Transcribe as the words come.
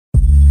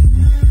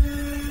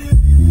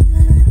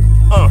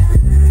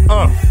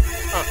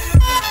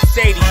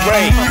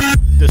Ray,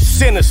 the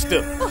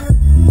sinister.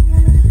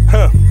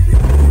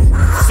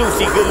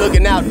 Sushi, good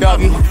looking out,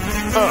 doggy.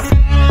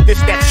 This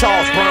that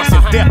Charles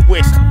Bronson death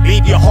wish.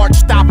 Leave your heart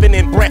stopping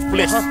and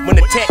breathless. When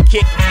the tech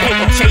kick,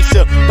 paper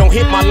chaser. Don't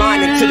hit my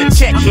line until the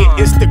check hit.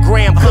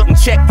 Instagram couldn't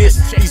check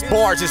this. These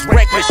bars is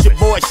reckless. Your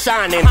boy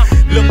shining.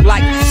 Look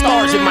like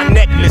stars in my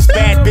necklace.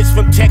 Bad bitch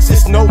from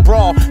Texas, no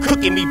bra.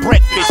 Cooking me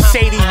breakfast.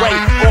 Shady Ray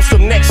on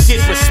some next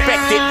shit.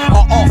 Respect it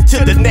or off to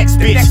the next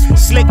bitch.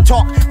 Slick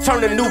talk,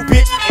 turn a new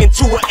bitch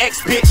into an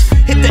ex bitch.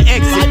 Hit the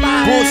exit.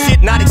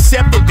 Bullshit not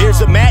accepted.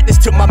 There's a madness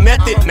to my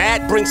method.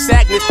 Mad brings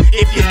sadness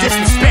if you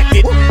disrespect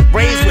it.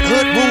 Raised with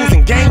hood rules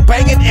and gang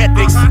banging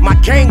ethics. My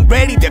gang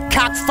ready to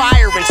cock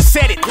fire and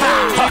set it.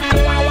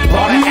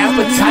 Brought an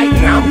appetite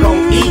and I'm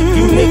gon' eat.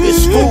 You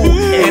niggas fool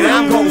and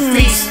I'm gon'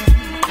 feast.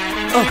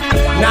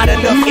 Not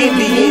enough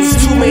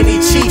Indians, too many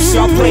chiefs.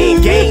 Y'all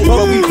playing games,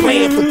 but we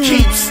playing for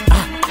keeps.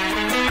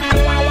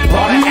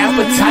 Brought an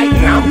appetite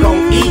and I'm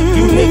gon' eat.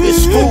 You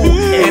niggas fool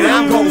and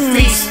I'm gon'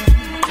 feast.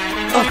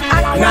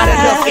 Not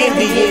enough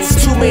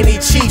Indians, too many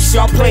chiefs.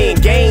 Y'all playing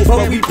games,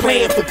 but we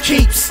playing for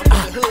keeps.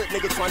 Hood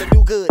nigga trying to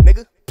do good,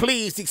 nigga.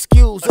 Please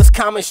excuse us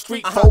common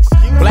street folk.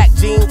 Black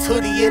jeans,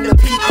 hoodie in the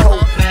peephole.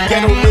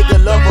 Ghetto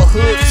nigga love a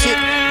hood chick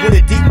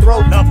with a deep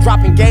throat.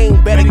 Dropping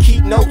game, better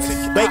keep notes.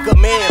 Bake a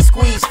man,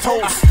 squeeze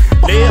toast.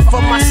 Live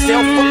for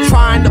myself, I'm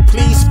trying to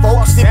please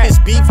folks. If it's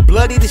beef,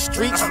 bloody the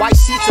streets, white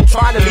sheets, I'm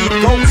trying to leave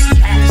ghosts.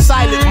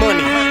 Silent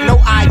money, no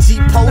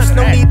IG post,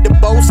 no need to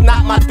boast.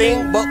 Not my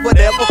thing, but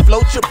whatever,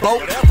 float your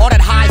boat. All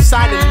that high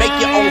sign and make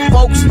your own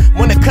folks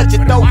wanna cut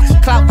your throat.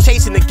 Clout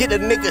chasing to get a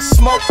nigga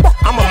smoke.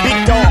 I'm a big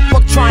dog,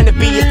 fuck trying to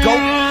be a goat.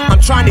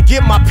 I'm trying to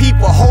give my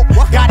people hope.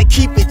 Gotta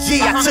keep it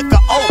G, I took an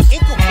oath.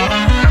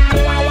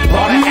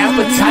 Brought an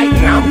appetite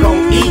and I'm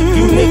gon' eat.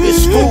 You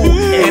niggas fool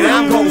and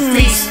I'm gon'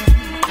 feast.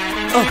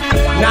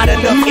 Not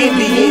enough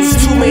Indians,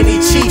 too many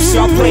chiefs.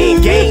 Y'all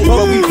playing games,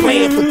 but we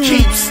playing for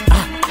keeps.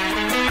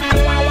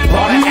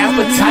 Brought an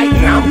appetite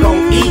and I'm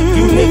gon' eat.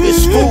 You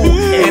niggas fool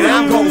and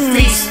I'm gon'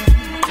 feast.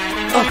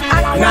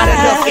 Not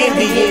enough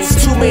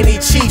Indians, too many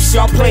chiefs.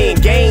 Y'all playing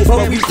games,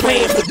 but we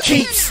playing for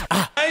keeps.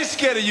 I ain't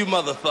scared of you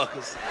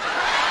motherfuckers.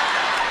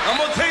 I'm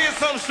gonna tell you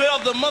something straight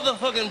off the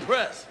motherfucking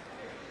press.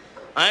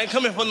 I ain't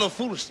coming for no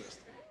foolishness.